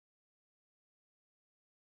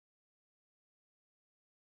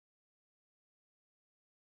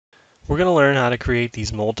We're going to learn how to create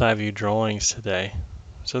these multi-view drawings today.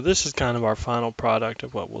 So this is kind of our final product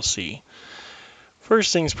of what we'll see.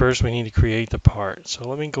 First things first, we need to create the part. So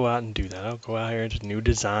let me go out and do that. I'll go out here to New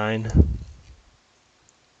Design.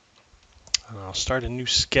 And I'll start a new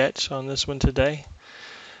sketch on this one today.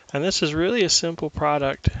 And this is really a simple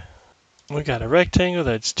product. We've got a rectangle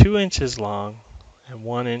that's 2 inches long and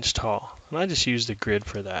 1 inch tall. And I just used a grid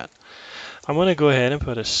for that. I'm going to go ahead and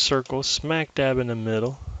put a circle smack dab in the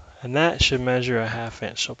middle. And that should measure a 1/2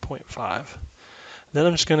 inch, so 0.5. Then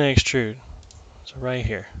I'm just going to extrude. So right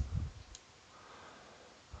here.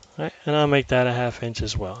 Right, and I'll make that a 1/2 inch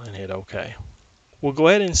as well and hit OK. We'll go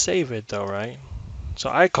ahead and save it though, right?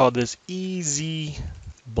 So I call this Easy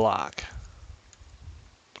Block.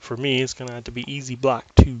 For me, it's going to have to be Easy Block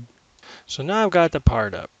 2. So now I've got the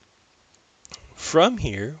part up. From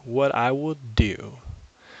here, what I will do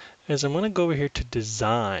is I'm going to go over here to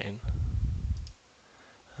Design.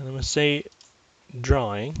 And I'm going to say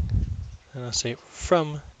Drawing. And I'll say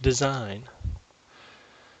From Design.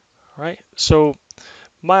 Alright, so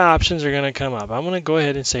my options are going to come up. I'm going to go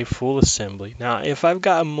ahead and say Full Assembly. Now, if I've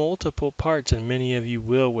got multiple parts, and many of you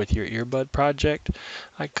will with your earbud project,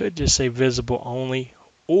 I could just say Visible Only,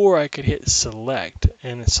 or I could hit Select.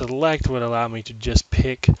 And Select would allow me to just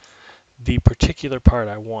pick the particular part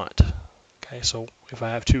I want. Okay, so if I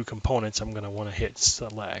have 2 components, I'm going to want to hit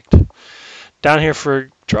Select. Down here for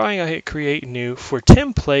drawing, I hit Create New. For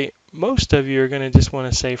template, most of you are going to just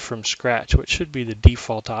want to say From Scratch, which should be the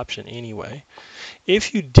default option anyway.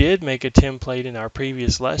 If you did make a template in our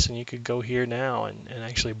previous lesson, you could go here now and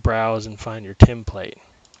actually browse and find your template.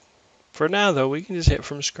 For now, though, we can just hit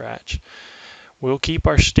From Scratch. We'll keep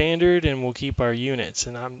our standard and we'll keep our units.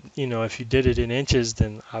 And if you did it in inches,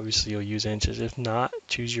 then obviously you'll use inches. If not,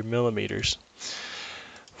 choose your millimeters.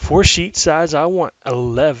 For sheet size, I want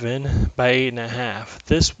 11 by 8.5.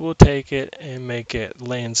 This will take it and make it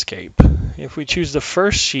landscape. If we choose the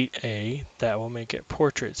first sheet A, that will make it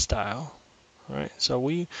portrait style. All right, so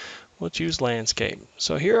we'll choose landscape.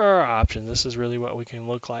 So here are our options. This is really what we can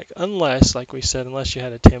look like, unless, like we said, unless you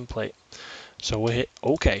had a template. So we'll hit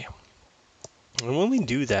OK. And when we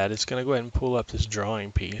do that, it's going to go ahead and pull up this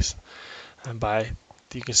drawing piece. And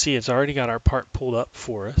you can see it's already got our part pulled up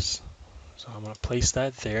for us. So I'm going to place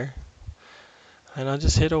that there. And I'll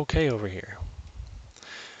just hit OK over here.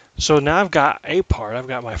 So now I've got a part. I've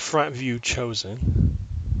got my front view chosen.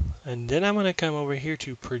 And then I'm going to come over here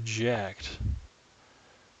to Project.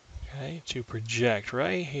 Okay, to project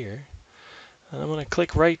right here. And I'm going to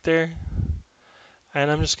click right there. And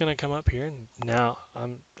I'm just going to come up here. And now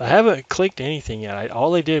I haven't clicked anything yet.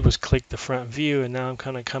 All I did was click the front view. And now I'm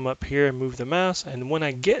going to come up here and move the mouse. And when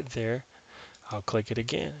I get there, I'll click it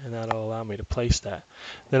again. And that'll allow me to place that.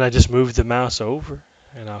 Then I just move the mouse over.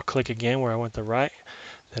 And I'll click again where I want the right.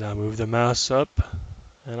 Then I'll move the mouse up.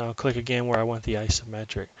 And I'll click again where I want the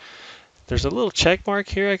isometric. There's a little check mark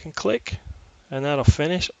here I can click. And that'll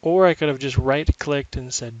finish, or I could have just right-clicked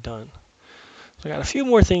and said done. So I got a few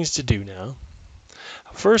more things to do now.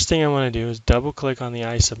 First thing I want to do is double-click on the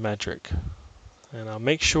isometric, and I'll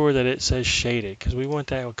make sure that it says shaded because we want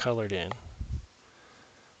that colored in.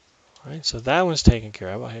 All right, so that one's taken care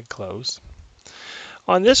of. I'll hit close.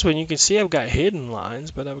 On this one, you can see I've got hidden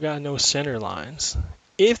lines, but I've got no center lines.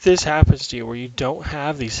 If this happens to you where you don't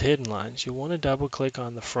have these hidden lines, you want to double-click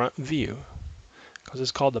on the front view. Because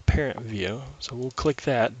it's called the parent view. So we'll click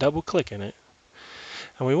that, double click in it.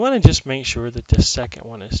 And we want to just make sure that this second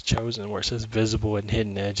one is chosen where it says visible and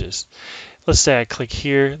hidden edges. Let's say I click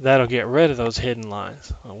here, that'll get rid of those hidden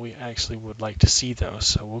lines. Well, we actually would like to see those,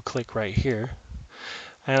 so we'll click right here.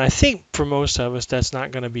 And I think for most of us that's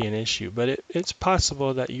not going to be an issue, but it's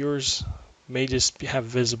possible that yours may just have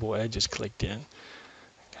visible edges clicked in.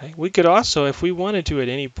 Okay. We could also, if we wanted to at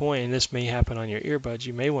any point, and this may happen on your earbuds,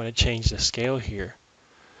 you may want to change the scale here.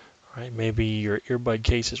 Right? Maybe your earbud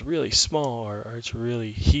case is really small or it's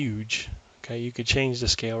really huge. Okay, you could change the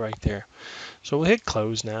scale right there. So we'll hit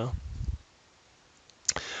close now.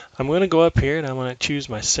 I'm going to go up here and I'm going to choose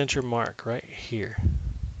my center mark right here.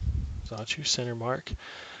 So I'll choose center mark.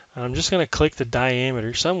 And I'm just going to click the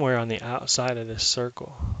diameter somewhere on the outside of this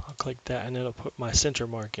circle. I'll click that and it'll put my center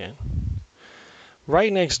mark in.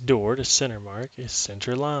 Right next door to center mark is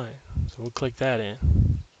center line. So we'll click that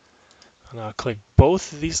in. And I'll click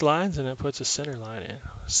both of these lines and it puts a center line in.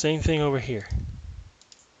 Same thing over here.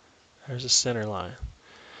 There's a center line.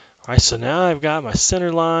 Alright, so now I've got my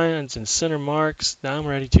center lines and center marks. Now I'm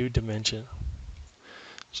ready to dimension.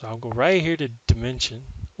 So I'll go right here to dimension,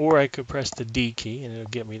 or I could press the D key and it'll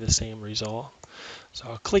get me the same result. So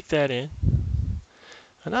I'll click that in.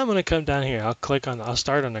 And I'm going to come down here. I'll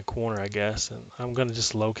start on the corner, I guess, and I'm going to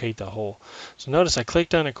just locate the hole. So notice I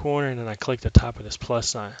clicked on the corner and then I clicked the top of this plus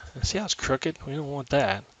sign. And see how it's crooked? We don't want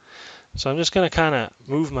that. So I'm just going to kind of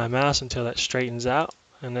move my mouse until that straightens out.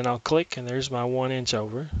 And then I'll click and there's my 1 inch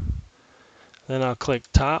over. Then I'll click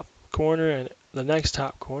top corner and the next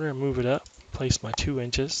top corner and move it up. Place my 2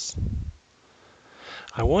 inches.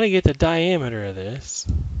 I want to get the diameter of this.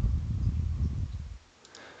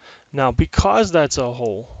 Now because that's a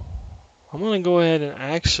hole, I'm going to go ahead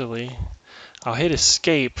and I'll hit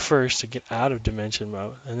escape first to get out of dimension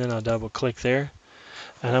mode, and then I'll double click there,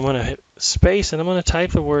 and I'm going to hit space and I'm going to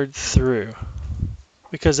type the word through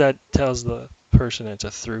because that tells the person it's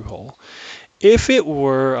a through hole. If it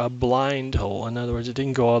were a blind hole, in other words it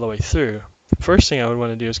didn't go all the way through, the first thing I would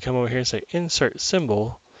want to do is come over here and say insert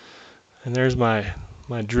symbol, and there's my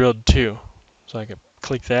drilled 2. So I could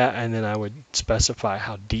click that and then I would specify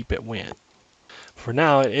how deep it went. For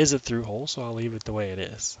now it is a through hole, so I'll leave it the way it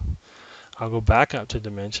is. I'll go back up to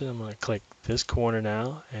dimension. I'm going to click this corner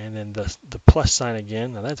now and then the plus sign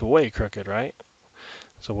again. Now that's way crooked, right?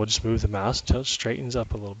 So we'll just move the mouse until it straightens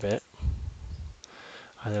up a little bit.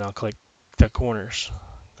 And then I'll click the corners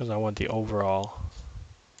because I want the overall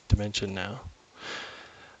dimension now.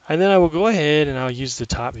 And then I will go ahead and I'll use the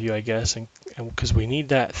top view, I guess, and because we need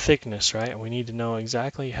that thickness, right? We need to know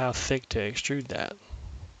exactly how thick to extrude that.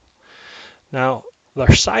 Now,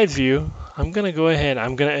 our side view, I'm going to go ahead,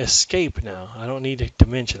 I'm going to escape now. I don't need a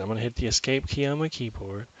dimension. I'm going to hit the escape key on my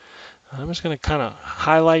keyboard. I'm just going to kind of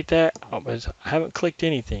highlight that. I haven't clicked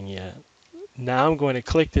anything yet. Now I'm going to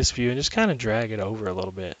click this view and just kind of drag it over a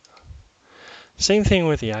little bit. Same thing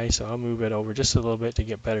with the ISO. I'll move it over just a little bit to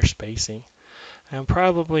get better spacing. And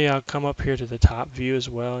probably I'll come up here to the top view as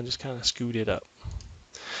well and just kind of scoot it up.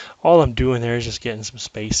 All I'm doing there is just getting some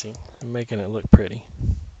spacing and making it look pretty.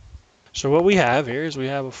 So what we have here is we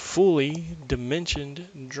have a fully dimensioned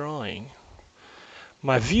drawing.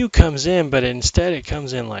 My view comes in, but instead it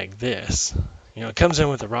comes in like this. It comes in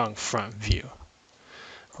with the wrong front view.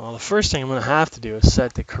 Well, the first thing I'm going to have to do is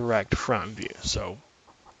set the correct front view.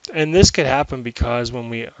 And this could happen because when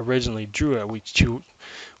we originally drew it,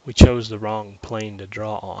 we chose the wrong plane to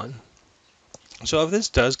draw on. So if this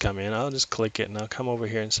does come in, I'll just click it and I'll come over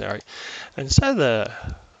here and say, all right, instead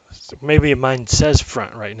of maybe mine says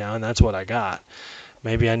front right now and that's what I got.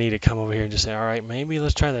 Maybe I need to come over here and just say, all right, maybe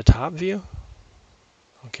let's try the top view.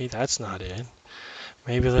 Okay, that's not it.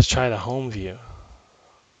 Maybe let's try the home view.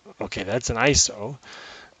 Okay, that's an ISO.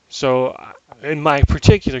 So in my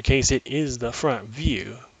particular case, it is the front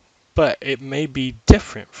view, but it may be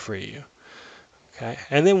different for you. Okay,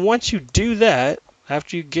 and then once you do that,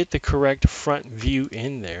 after you get the correct front view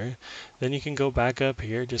in there, then you can go back up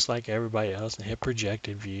here just like everybody else and hit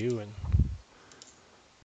projected view, and